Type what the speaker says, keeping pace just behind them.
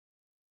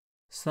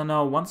So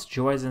now once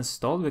Joy is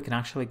installed, we can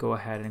actually go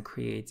ahead and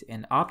create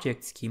an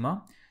object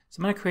schema. So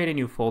I'm going to create a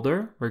new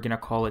folder. We're going to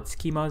call it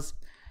schemas.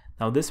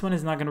 Now this one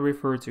is not going to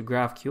refer to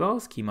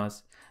GraphQL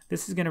schemas.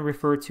 This is going to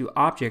refer to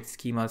object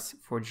schemas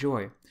for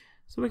Joy.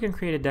 So we can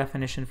create a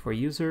definition for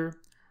user.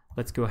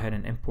 Let's go ahead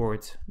and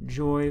import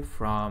Joy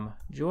from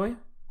Joy.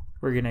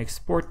 We're going to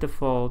export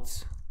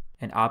default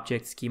an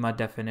object schema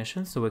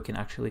definition, so we can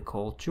actually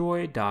call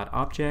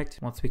joy.object.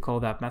 Once we call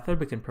that method,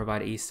 we can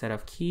provide a set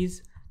of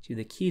keys to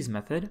the keys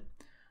method.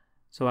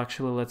 So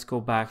actually, let's go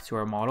back to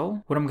our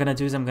model. What I'm going to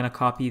do is I'm going to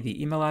copy the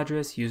email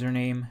address,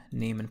 username,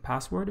 name, and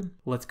password.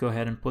 Let's go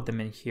ahead and put them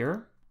in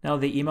here. Now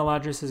the email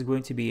address is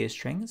going to be a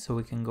string, so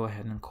we can go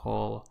ahead and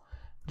call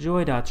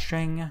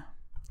joy.string.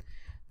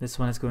 This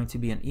one is going to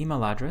be an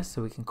email address,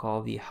 so we can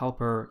call the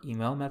helper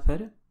email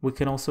method. We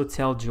can also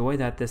tell Joy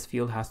that this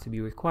field has to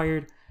be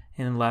required.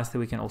 And then lastly,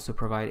 we can also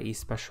provide a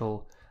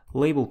special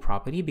label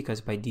property,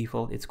 because by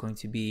default, it's going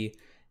to be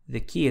the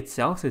key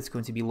itself, so it's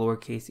going to be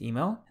lowercase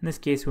email. In this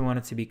case, we want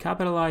it to be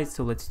capitalized,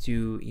 so let's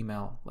do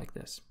email like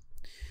this.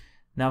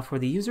 Now for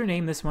the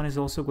username, this one is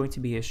also going to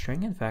be a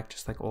string, in fact,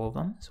 just like all of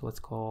them. So let's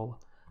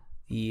call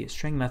the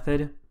string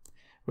method.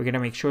 We're going to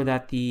make sure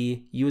that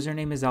the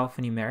username is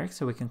alphanumeric,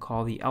 so we can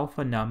call the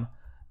alphanum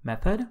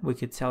method. We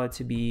could tell it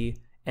to be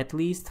at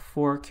least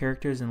 4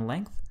 characters in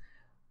length,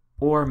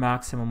 or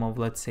maximum of,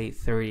 let's say,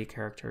 30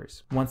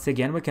 characters. Once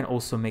again, we can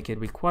also make it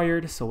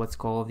required, so let's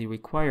call the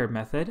required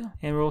method.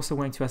 And we're also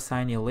going to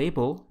assign a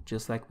label,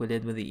 just like we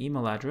did with the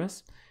email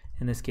address.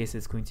 In this case,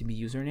 it's going to be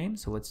username,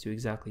 so let's do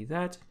exactly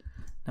that.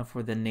 Now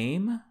for the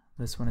name,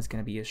 this one is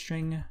going to be a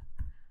string.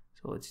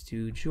 So let's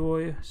do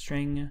joy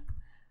string.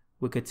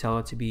 We could tell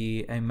it to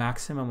be a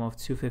maximum of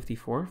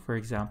 254, for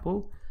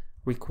example,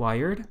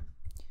 required.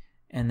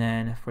 And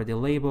then for the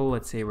label,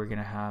 let's say we're going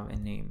to have a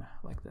name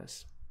like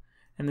this.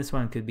 And this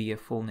one could be a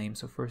full name,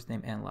 so first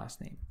name and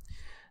last name.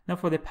 Now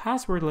for the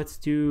password, let's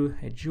do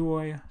a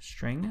joy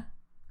string,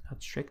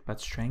 not strict, but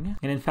string.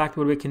 And in fact,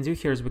 what we can do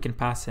here is we can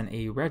pass in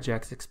a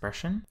regex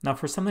expression. Now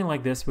for something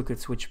like this, we could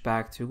switch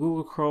back to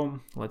Google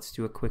Chrome. Let's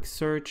do a quick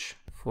search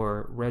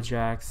for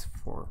regex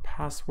for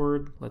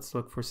password. Let's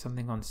look for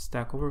something on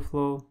Stack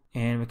Overflow,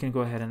 and we can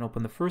go ahead and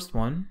open the first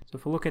one. So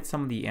if we look at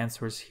some of the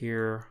answers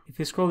here, if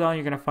you scroll down,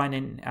 you're going to find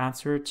an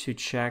answer to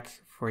check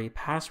for a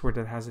password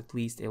that has at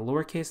least a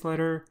lowercase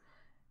letter,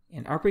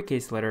 an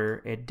uppercase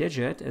letter, a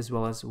digit, as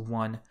well as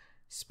 1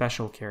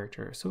 special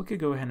character. So we could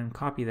go ahead and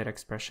copy that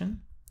expression.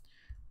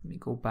 Let me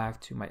go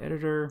back to my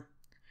editor.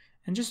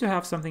 And just to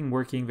have something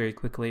working very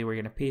quickly, we're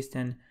going to paste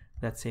in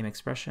that same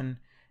expression.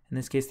 In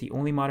this case, the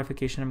only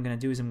modification I'm going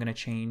to do is I'm going to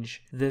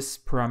change this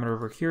parameter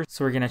over here.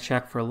 So we're going to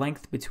check for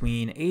length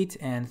between 8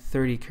 and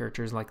 30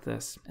 characters like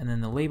this. And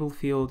then the label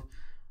field,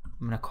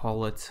 I'm going to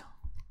call it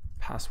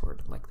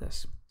password like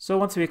this. So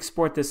once we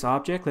export this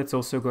object, let's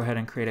also go ahead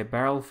and create a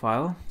barrel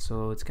file.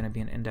 So it's going to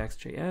be an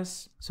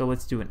index.js. So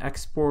let's do an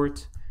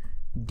export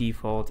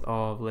default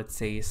of, let's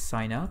say,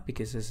 sign up,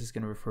 because this is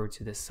going to refer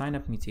to the sign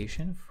up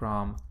mutation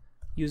from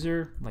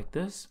user like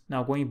this.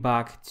 Now going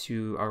back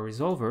to our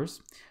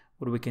resolvers,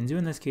 what we can do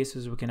in this case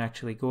is we can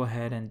actually go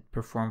ahead and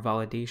perform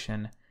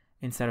validation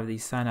instead of the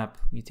sign up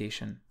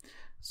mutation.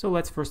 So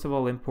let's first of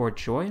all import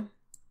joy.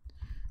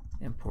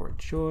 Import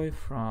joy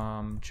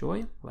from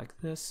joy like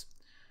this.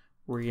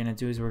 What we're going to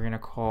do is we're going to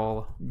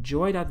call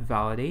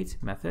joy.validate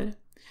method.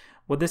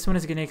 What this one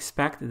is going to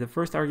expect, the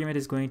first argument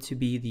is going to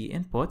be the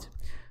input,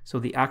 so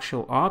the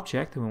actual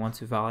object that we want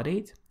to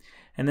validate.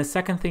 And the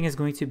second thing is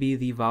going to be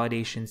the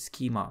validation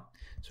schema.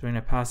 So we're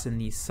going to pass in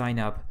the sign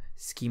up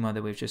schema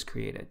that we've just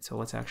created. So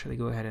let's actually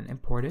go ahead and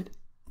import it.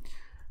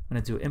 I'm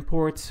going to do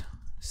import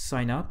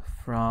sign up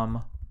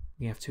from,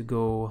 we have to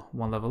go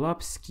 1 level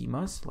up,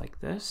 schemas like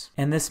this.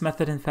 And this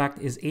method in fact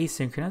is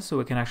asynchronous, so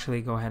we can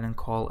actually go ahead and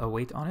call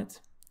await on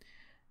it.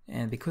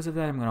 And because of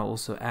that, I'm going to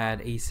also add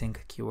async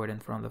keyword in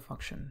front of the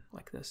function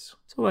like this.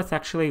 So let's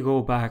actually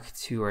go back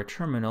to our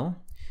terminal.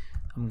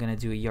 I'm going to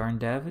do a yarn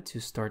dev to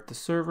start the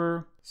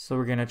server. So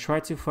we're going to try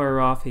to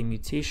fire off a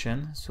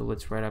mutation. So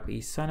let's write up a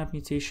signup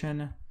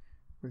mutation.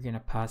 We're going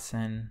to pass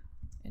in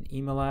an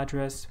email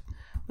address.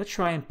 Let's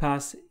try and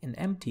pass an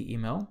empty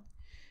email.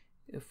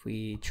 If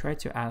we try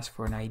to ask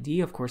for an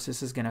ID, of course,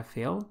 this is going to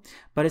fail,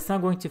 but it's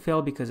not going to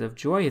fail because of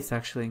joy. It's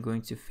actually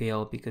going to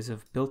fail because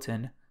of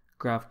built-in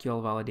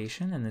GraphQL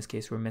validation. In this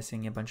case, we're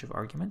missing a bunch of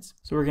arguments.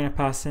 So we're going to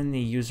pass in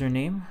the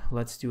username.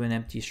 Let's do an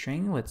empty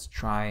string. Let's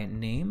try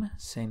name,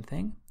 same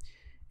thing,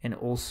 and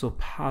also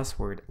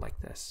password like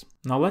this.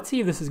 Now let's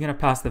see if this is going to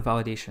pass the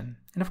validation.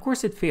 And of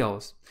course it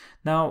fails.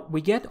 Now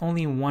we get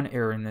only 1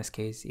 error in this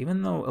case,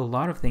 even though a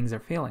lot of things are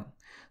failing.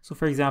 So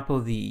for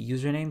example, the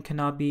username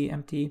cannot be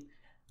empty.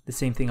 The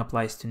same thing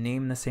applies to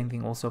name. The same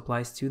thing also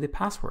applies to the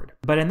password.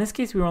 But in this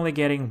case, we're only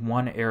getting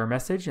 1 error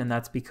message, and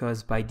that's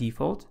because by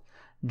default,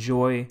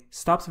 Joy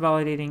stops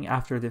validating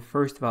after the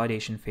first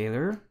validation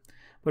failure.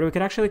 But we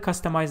could actually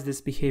customize this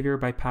behavior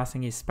by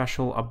passing a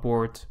special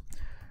abort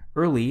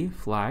early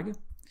flag.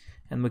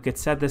 And we could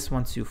set this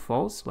one to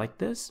false like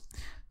this.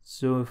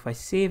 So if I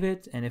save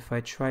it and if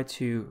I try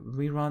to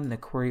rerun the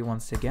query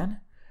once again,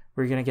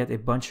 we're going to get a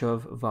bunch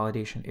of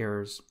validation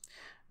errors.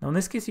 Now in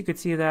this case, you could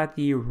see that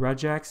the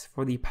regex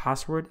for the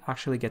password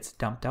actually gets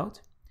dumped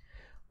out.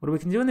 What we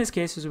can do in this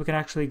case is we can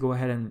actually go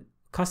ahead and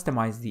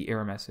customize the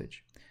error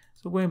message.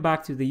 So going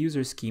back to the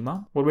user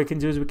schema, what we can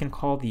do is we can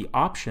call the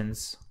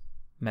options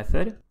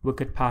method. We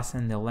could pass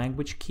in the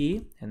language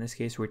key. In this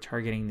case, we're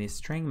targeting the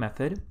string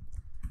method.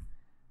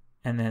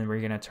 And then we're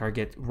going to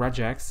target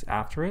regex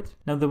after it.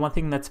 Now, the one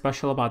thing that's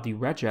special about the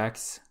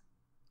regex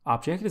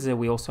object is that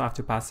we also have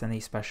to pass in a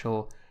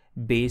special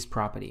base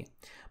property.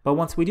 But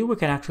once we do, we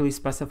can actually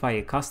specify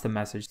a custom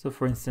message. So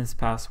for instance,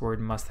 password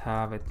must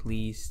have at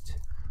least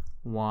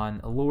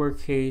one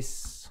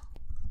lowercase,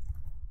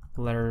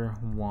 letter,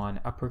 one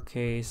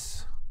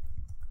uppercase,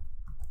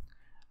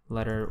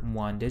 letter,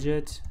 one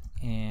digit,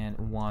 and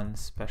one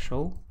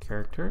special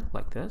character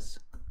like this.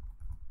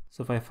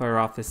 So if I fire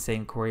off the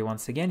same query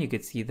once again, you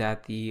could see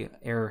that the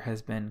error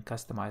has been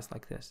customized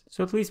like this.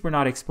 So at least we're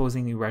not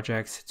exposing the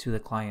regex to the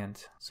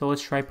client. So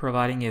let's try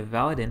providing a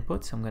valid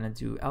input. So I'm going to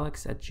do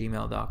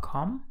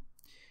alex@gmail.com.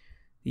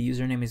 The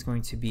username is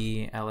going to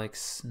be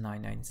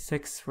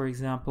alex996, for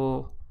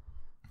example.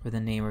 For the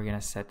name, we're going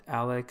to set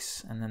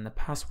Alex, and then the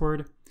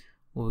password,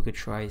 well, we could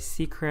try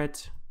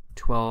secret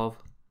 12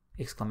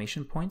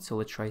 exclamation point. So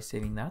let's try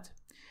saving that.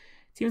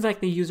 Seems like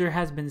the user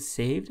has been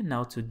saved.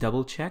 Now to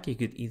double check, you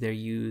could either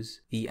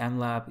use the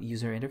MLab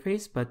user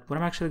interface, but what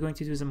I'm actually going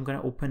to do is I'm going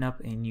to open up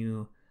a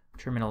new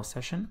terminal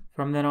session.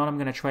 From then on, I'm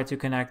going to try to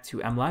connect to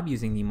MLab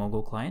using the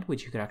Mongo client,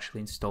 which you could actually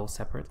install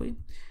separately.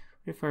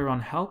 If I run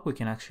help, we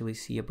can actually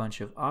see a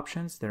bunch of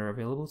options that are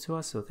available to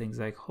us. So things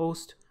like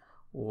host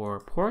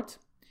or port.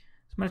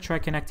 So I'm going to try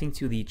connecting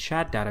to the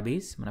chat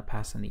database. I'm going to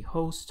pass in the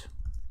host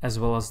as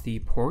well as the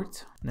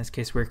port. In this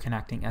case, we're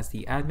connecting as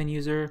the admin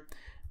user.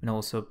 And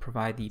also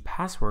provide the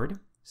password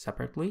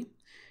separately. And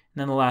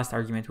then the last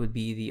argument would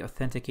be the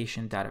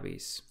authentication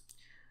database.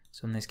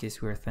 So in this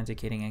case, we're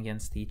authenticating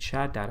against the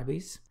chat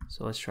database.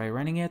 So let's try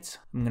running it.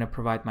 I'm going to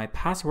provide my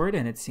password,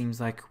 and it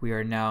seems like we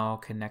are now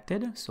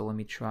connected. So let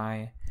me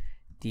try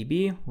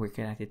DB. We're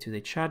connected to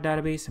the chat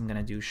database. I'm going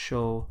to do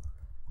show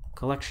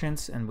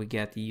collections, and we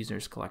get the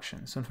users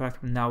collection. So in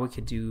fact, now we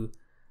could do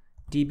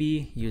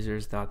db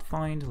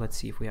users.find. Let's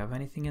see if we have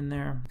anything in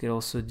there. We could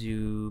also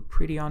do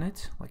pretty on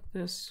it like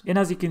this. And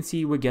as you can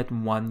see, we get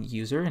one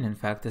user. And in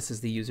fact, this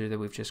is the user that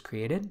we've just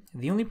created.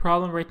 The only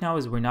problem right now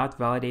is we're not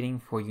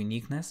validating for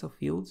uniqueness of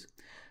fields.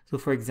 So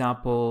for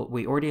example,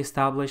 we already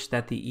established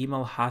that the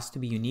email has to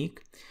be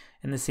unique.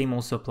 And the same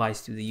also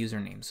applies to the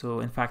username.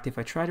 So in fact, if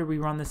I try to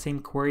rerun the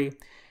same query,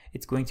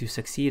 it's going to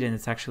succeed, and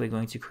it's actually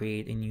going to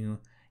create a new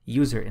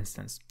user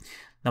instance.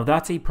 Now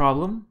that's a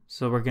problem,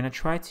 so we're going to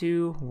try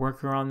to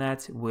work around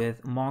that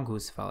with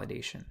Mongoose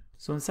Validation.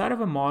 So inside of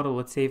a model,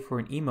 let's say for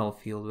an email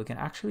field, we can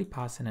actually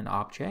pass in an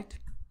object,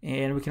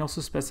 and we can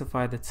also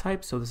specify the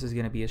type. So this is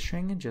going to be a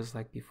string, just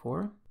like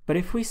before. But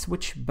if we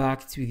switch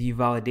back to the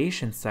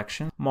validation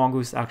section,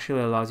 Mongoose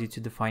actually allows you to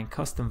define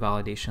custom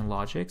validation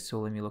logic. So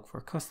let me look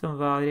for custom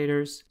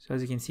validators. So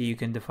as you can see, you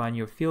can define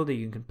your field, that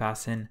you can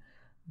pass in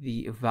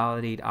the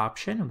validate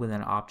option with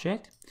an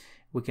object.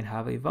 We can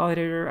have a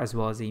validator as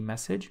well as a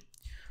message.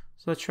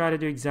 So let's try to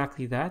do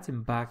exactly that.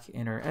 And back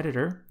in our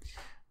editor,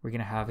 we're going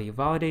to have a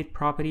validate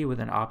property with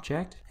an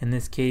object. In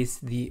this case,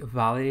 the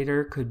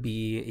validator could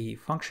be a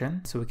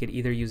function. So we could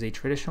either use a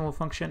traditional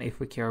function if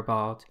we care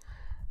about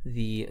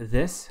the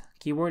this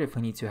keyword, if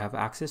we need to have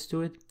access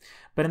to it.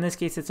 But in this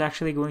case, it's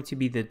actually going to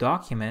be the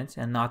document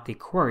and not the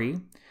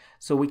query.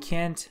 So we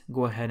can't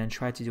go ahead and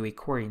try to do a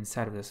query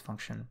inside of this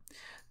function.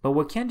 But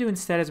what we can do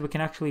instead is we can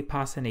actually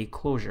pass in a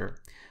closure.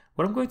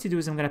 What I'm going to do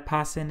is I'm going to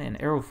pass in an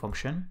arrow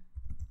function.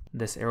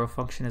 This arrow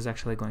function is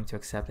actually going to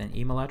accept an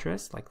email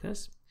address like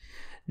this.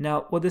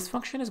 Now, what this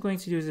function is going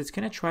to do is it's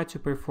going to try to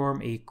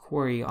perform a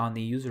query on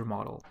the user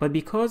model. But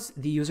because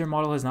the user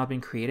model has not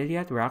been created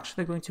yet, we're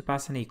actually going to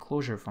pass in a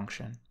closure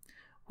function.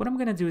 What I'm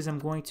going to do is I'm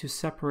going to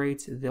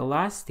separate the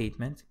last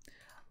statement.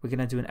 We're going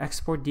to do an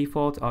export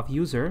default of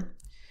user.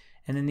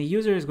 And then the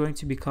user is going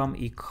to become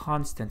a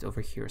constant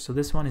over here. So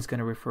this one is going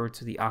to refer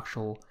to the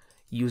actual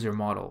user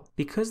model.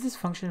 Because this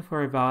function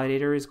for a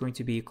validator is going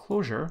to be a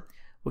closure,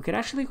 we could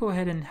actually go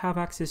ahead and have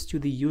access to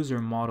the user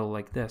model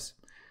like this.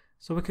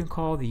 So we can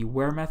call the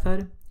where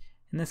method.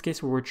 In this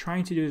case, what we're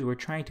trying to do is we're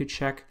trying to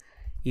check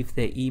if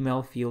the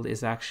email field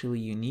is actually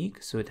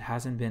unique, so it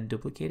hasn't been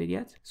duplicated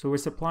yet. So we're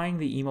supplying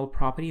the email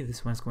property.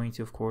 This one's going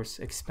to, of course,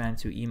 expand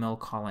to email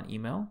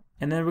email.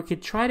 And then we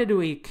could try to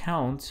do a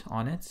count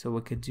on it. So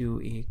we could do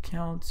a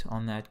count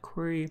on that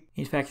query.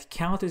 In fact,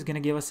 count is going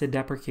to give us a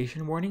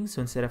deprecation warning.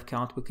 So instead of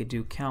count, we could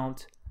do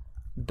count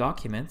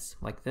documents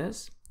like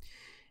this.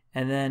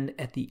 And then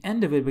at the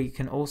end of it, we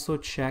can also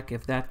check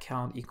if that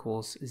count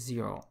equals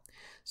 0.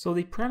 So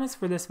the premise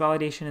for this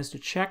validation is to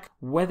check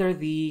whether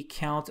the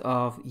count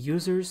of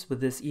users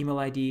with this email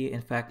ID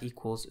in fact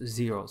equals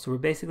 0. So we're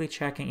basically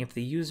checking if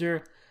the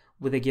user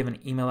with a given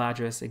email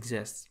address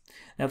exists.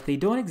 Now, if they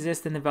don't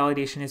exist, then the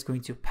validation is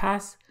going to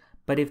pass,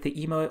 But if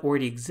the email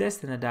already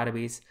exists in the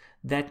database,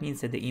 that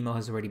means that the email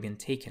has already been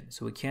taken,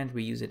 so we can't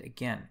reuse it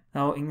again.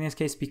 Now, in this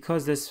case,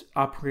 because this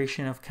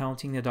operation of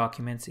counting the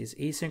documents is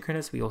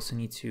asynchronous, we also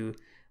need to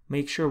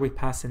make sure we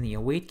pass in the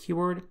await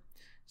keyword.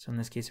 So in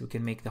this case, we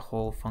can make the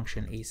whole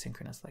function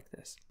asynchronous like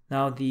this.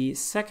 Now, the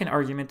second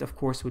argument, of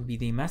course, would be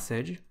the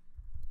message.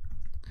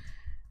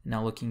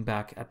 Now, looking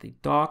back at the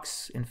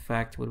docs, in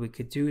fact, what we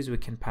could do is we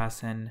can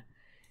pass in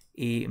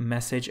a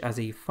message as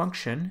a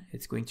function.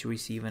 It's going to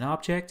receive an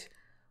object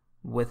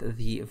with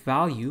the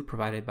value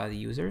provided by the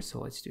user. So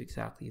let's do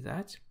exactly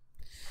that.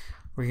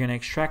 We're going to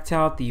extract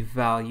out the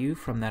value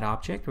from that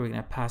object. We're going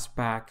to pass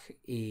back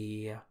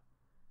a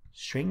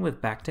string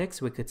with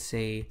backticks. We could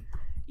say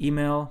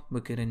email.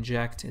 We could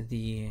inject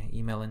the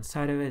email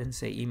inside of it and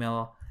say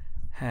email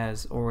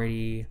has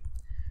already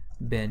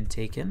been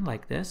taken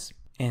like this.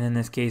 And in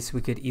this case,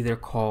 we could either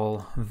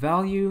call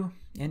value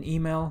an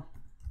email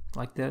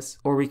like this,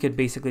 or we could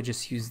basically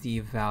just use the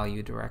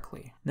value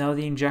directly. Now,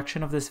 the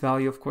injection of this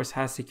value, of course,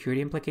 has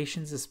security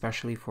implications,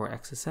 especially for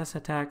XSS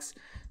attacks.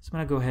 So I'm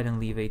going to go ahead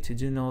and leave a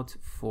to-do note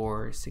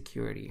for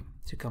security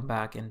to come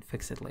back and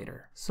fix it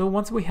later. So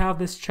once we have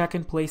this check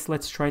in place,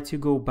 let's try to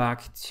go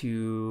back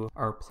to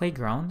our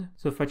playground.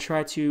 So if I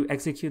try to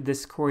execute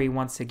this query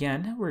once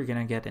again, we're going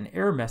to get an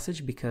error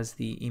message because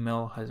the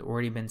email has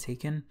already been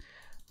taken.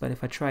 But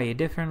if I try a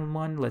different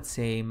one, let's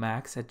say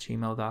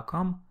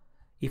max@gmail.com,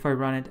 if I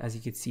run it, as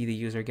you can see, the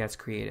user gets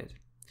created.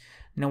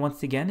 Now,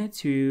 once again,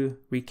 to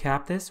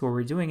recap this, what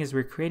we're doing is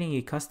we're creating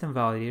a custom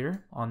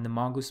validator on the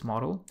Mongoose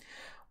model.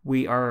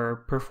 We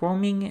are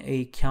performing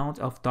a count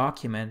of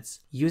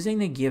documents using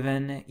the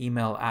given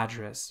email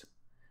address.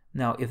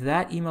 Now, if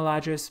that email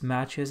address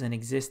matches an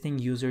existing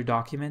user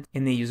document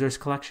in the users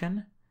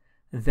collection,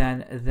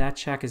 then that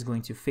check is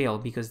going to fail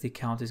because the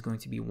count is going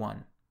to be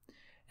 1.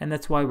 And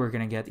that's why we're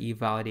going to get a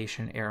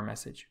validation error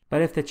message.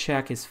 But if the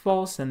check is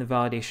false, then the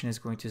validation is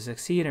going to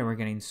succeed and we're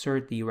going to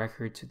insert the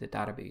record to the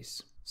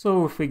database.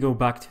 So if we go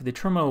back to the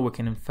terminal, we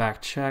can in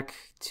fact check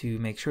to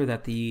make sure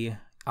that the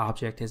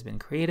object has been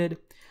created.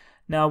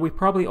 Now, we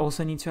probably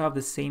also need to have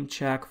the same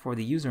check for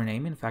the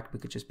username. In fact, we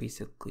could just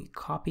basically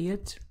copy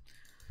it.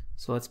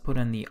 So let's put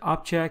in the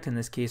object. In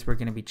this case, we're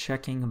going to be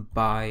checking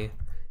by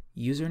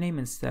username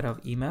instead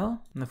of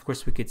email. And of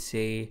course, we could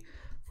say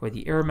for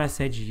the error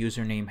message,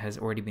 username has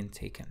already been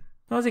taken.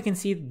 Now, as you can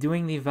see,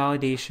 doing the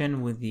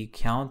validation with the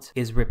count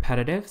is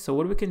repetitive. So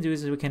what we can do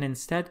is we can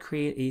instead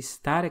create a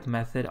static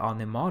method on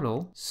the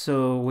model.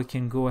 So we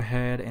can go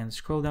ahead and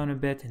scroll down a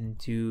bit and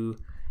do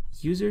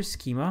user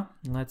schema.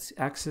 Let's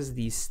access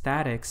the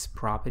statics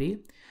property.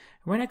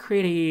 We're going to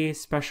create a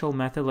special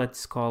method.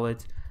 Let's call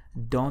it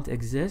don't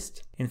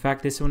exist. In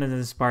fact, this one is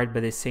inspired by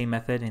the same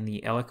method in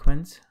the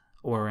Eloquent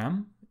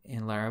ORM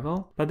in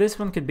Laravel, but this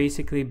one could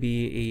basically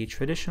be a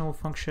traditional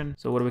function.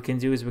 So what we can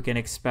do is we can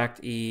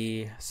expect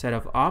a set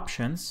of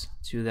options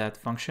to that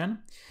function,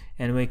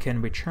 and we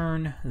can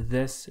return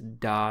this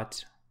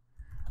dot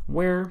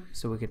where,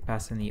 so we could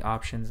pass in the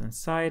options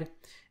inside,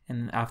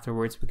 and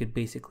afterwards we could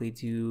basically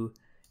do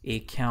a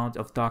count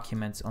of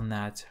documents on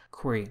that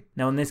query.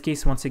 Now in this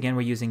case, once again,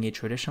 we're using a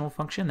traditional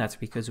function. That's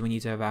because we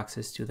need to have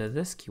access to the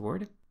this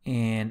keyword.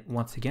 And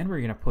once again, we're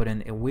going to put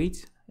in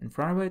await in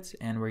front of it,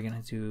 and we're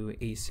going to do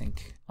async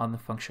on the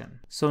function.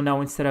 So now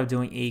instead of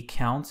doing a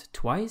count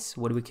twice,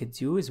 what we could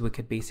do is we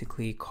could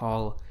basically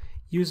call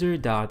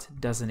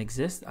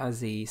user.doesn'tExist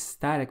as a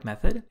static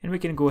method, and we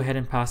can go ahead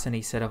and pass in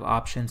a set of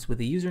options with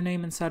the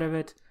username inside of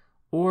it,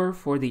 or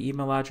for the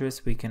email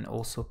address, we can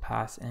also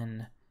pass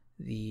in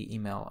the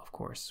email, of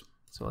course.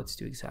 So let's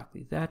do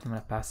exactly that. I'm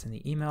going to pass in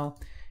the email.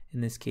 In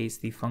this case,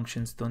 the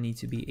functions don't need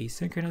to be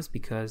asynchronous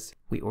because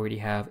we already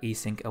have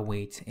async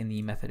await in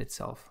the method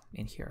itself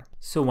in here.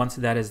 So once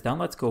that is done,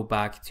 let's go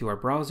back to our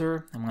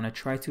browser. I'm going to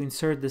try to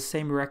insert the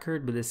same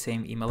record with the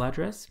same email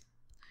address.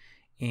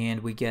 And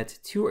we get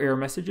 2 error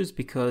messages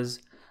because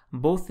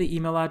both the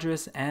email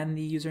address and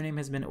the username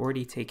has been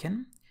already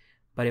taken.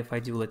 But if I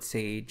do, let's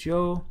say,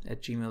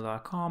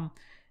 joe@gmail.com,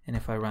 and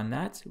if I run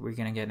that, we're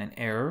going to get an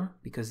error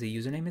because the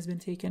username has been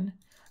taken.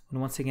 And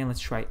once again, let's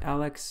try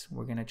Alex.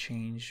 We're going to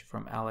change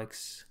from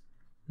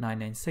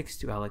Alex996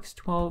 to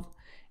Alex12.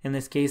 In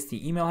this case,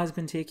 the email has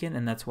been taken,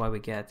 and that's why we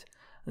get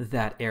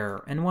that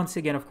error. And once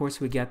again, of course,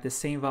 we get the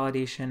same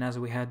validation as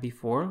we had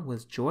before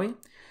with Joy.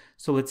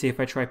 So let's say if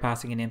I try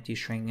passing an empty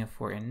string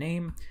for a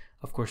name,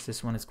 of course,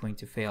 this one is going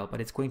to fail, but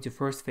it's going to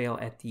first fail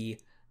at the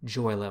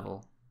Joy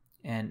level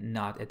and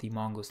not at the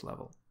Mongoose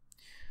level.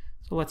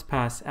 So let's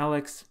pass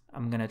Alex.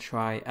 I'm going to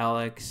try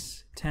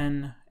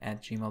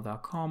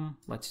alex10@gmail.com.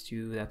 Let's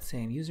do that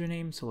same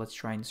username. So let's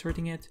try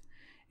inserting it.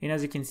 And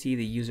as you can see,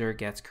 the user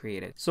gets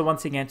created. So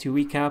once again, to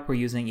recap, we're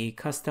using a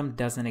custom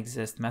doesn't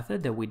exist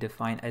method that we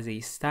define as a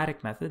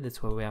static method.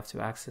 That's why we have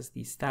to access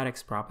the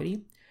statics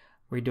property.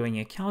 We're doing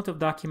a count of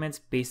documents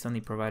based on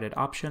the provided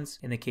options.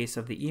 In the case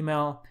of the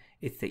email,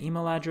 it's the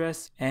email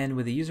address, and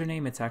with the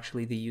username, it's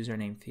actually the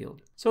username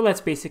field. So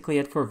that's basically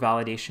it for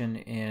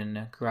validation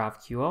in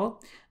GraphQL.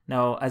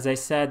 Now, as I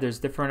said, there's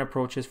different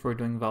approaches for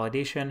doing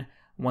validation.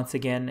 Once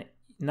again,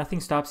 nothing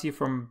stops you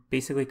from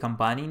basically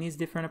combining these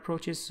different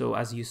approaches. So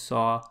as you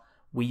saw,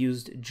 we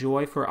used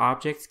Joy for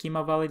object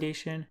schema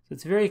validation. So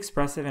it's very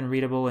expressive and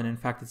readable, and in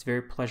fact, it's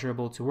very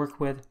pleasurable to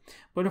work with.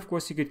 But of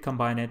course, you could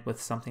combine it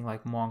with something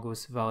like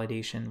Mongoose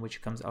Validation,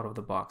 which comes out of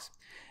the box.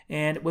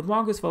 And with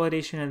Mongoose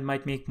Validation, it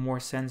might make more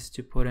sense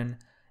to put in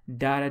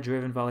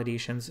data-driven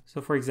validations.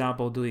 So for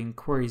example, doing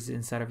queries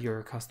instead of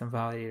your custom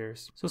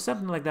validators. So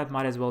something like that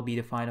might as well be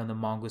defined on the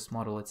Mongoose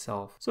model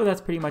itself. So that's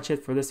pretty much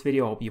it for this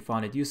video. I hope you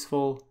found it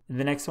useful. In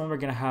the next one, we're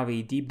going to have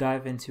a deep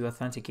dive into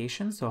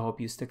authentication. So I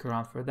hope you stick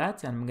around for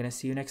that, and I'm going to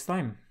see you next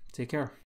time. Take care.